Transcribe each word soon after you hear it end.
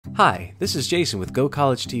Hi, this is Jason with Go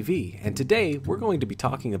College TV, and today we're going to be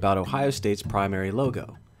talking about Ohio State's primary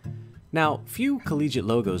logo. Now, few collegiate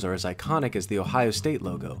logos are as iconic as the Ohio State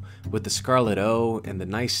logo, with the scarlet O and the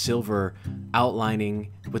nice silver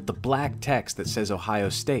outlining with the black text that says Ohio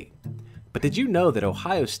State. But did you know that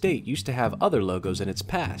Ohio State used to have other logos in its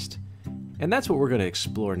past? And that's what we're going to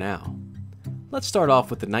explore now. Let's start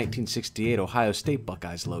off with the 1968 Ohio State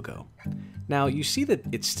Buckeyes logo. Now, you see that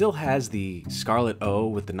it still has the scarlet O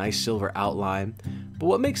with the nice silver outline, but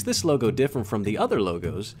what makes this logo different from the other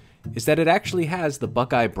logos is that it actually has the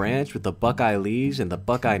Buckeye branch with the Buckeye leaves and the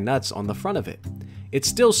Buckeye nuts on the front of it. It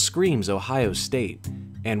still screams Ohio State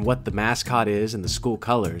and what the mascot is and the school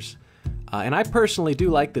colors, and I personally do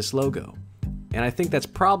like this logo. And I think that's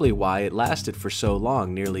probably why it lasted for so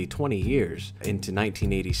long, nearly 20 years, into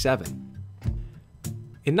 1987.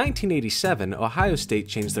 In 1987, Ohio State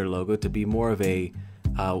changed their logo to be more of a,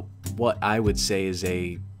 what I would say is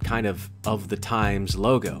a kind of the times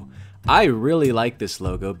logo. I really like this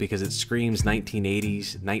logo because it screams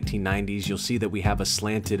 1980s, 1990s. You'll see that we have a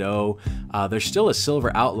slanted O. There's still a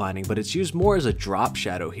silver outlining, but it's used more as a drop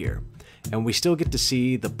shadow here. And we still get to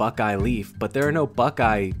see the Buckeye leaf, but there are no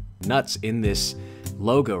Buckeye nuts in this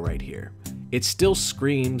logo right here. It still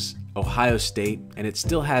screams Ohio State, and it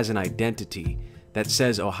still has an identity that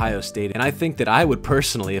says Ohio State, and I think that I would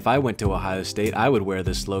personally, if I went to Ohio State, I would wear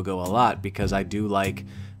this logo a lot because I do like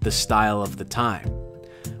the style of the time.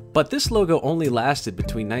 But this logo only lasted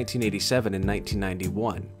between 1987 and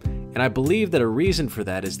 1991, and I believe that a reason for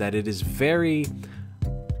that is that it is very,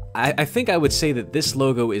 I think I would say that this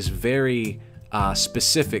logo is very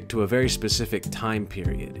specific to a very specific time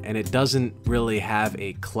period, and it doesn't really have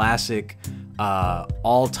a classic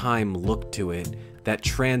all-time look to it that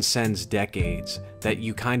transcends decades that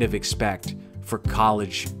you kind of expect for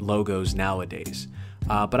college logos nowadays.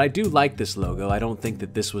 But I do like this logo. I don't think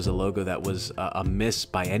that this was a logo that was a miss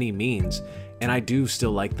by any means, and I do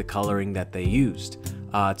still like the coloring that they used.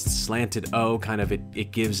 It's slanted O, kind of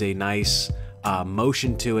it gives a nice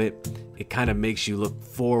motion to it. It kind of makes you look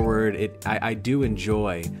forward. I do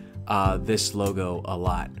enjoy this logo a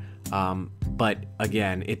lot. But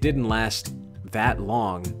again, it didn't last that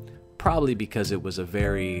long, probably because it was a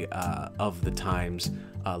very of the times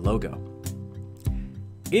logo.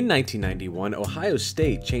 In 1991, Ohio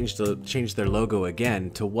State changed their logo again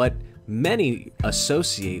to what many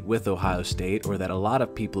associate with Ohio State, or that a lot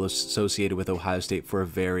of people associated with Ohio State for a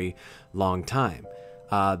very long time.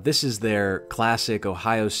 This is their classic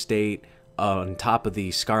Ohio State on top of the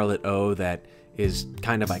scarlet O that is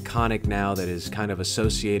kind of iconic now, that is kind of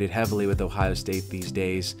associated heavily with Ohio State these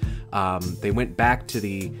days. They went back to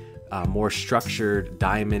the more structured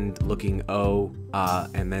diamond looking O,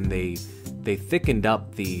 and then they thickened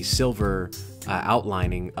up the silver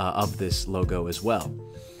outlining of this logo as well.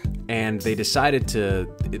 And they decided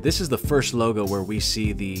this is the first logo where we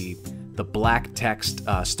see the black text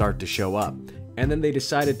start to show up. And then they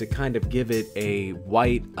decided to kind of give it a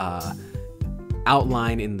white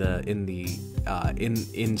outline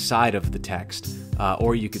inside of the text,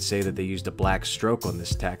 or you could say that they used a black stroke on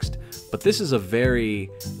this text. But this is a very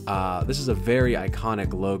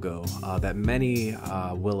iconic logo that many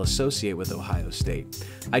will associate with Ohio State.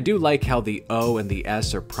 I do like how the O and the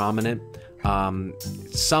S are prominent.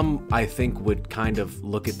 Some, I think, would kind of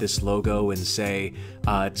look at this logo and say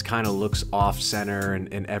it kind of looks off-center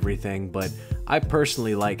and everything, but I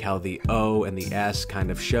personally like how the O and the S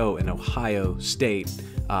kind of show an Ohio State.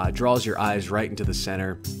 Draws your eyes right into the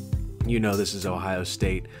center. You know this is Ohio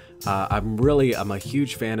State. I'm a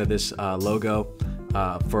huge fan of this logo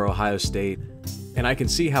for Ohio State, and I can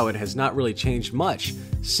see how it has not really changed much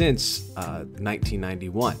since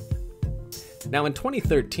 1991. Now in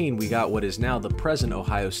 2013, we got what is now the present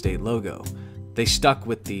Ohio State logo. They stuck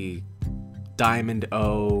with the diamond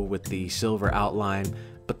O with the silver outline,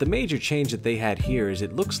 but the major change that they had here is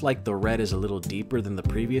it looks like the red is a little deeper than the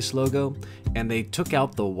previous logo, and they took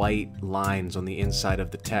out the white lines on the inside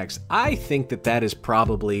of the text. I think that is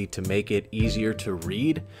probably to make it easier to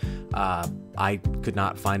read. I could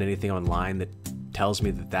not find anything online that tells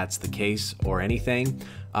me that that's the case or anything,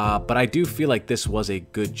 but I do feel like this was a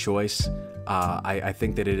good choice. I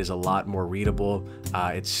think that it is a lot more readable.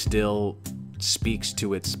 It still speaks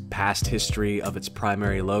to its past history of its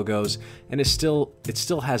primary logos, and it still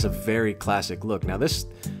has a very classic look. Now this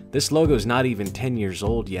logo is not even 10 years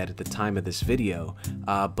old yet at the time of this video,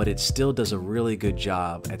 but it still does a really good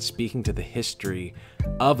job at speaking to the history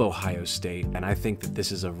of Ohio State, and I think that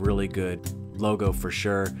this is a really good logo for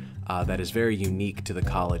sure. that is very unique to the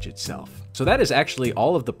college itself. So that is actually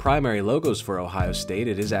all of the primary logos for Ohio State.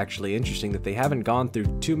 It is actually interesting that they haven't gone through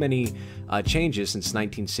too many changes since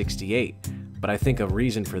 1968. But I think a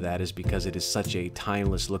reason for that is because it is such a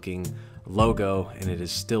timeless looking logo, and it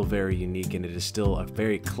is still very unique, and it is still a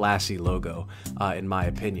very classy logo, in my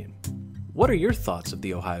opinion. What are your thoughts of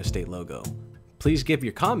the Ohio State logo? Please give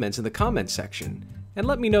your comments in the comments section, and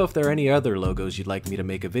let me know if there are any other logos you'd like me to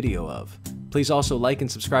make a video of. Please also like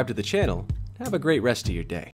and subscribe to the channel. Have a great rest of your day.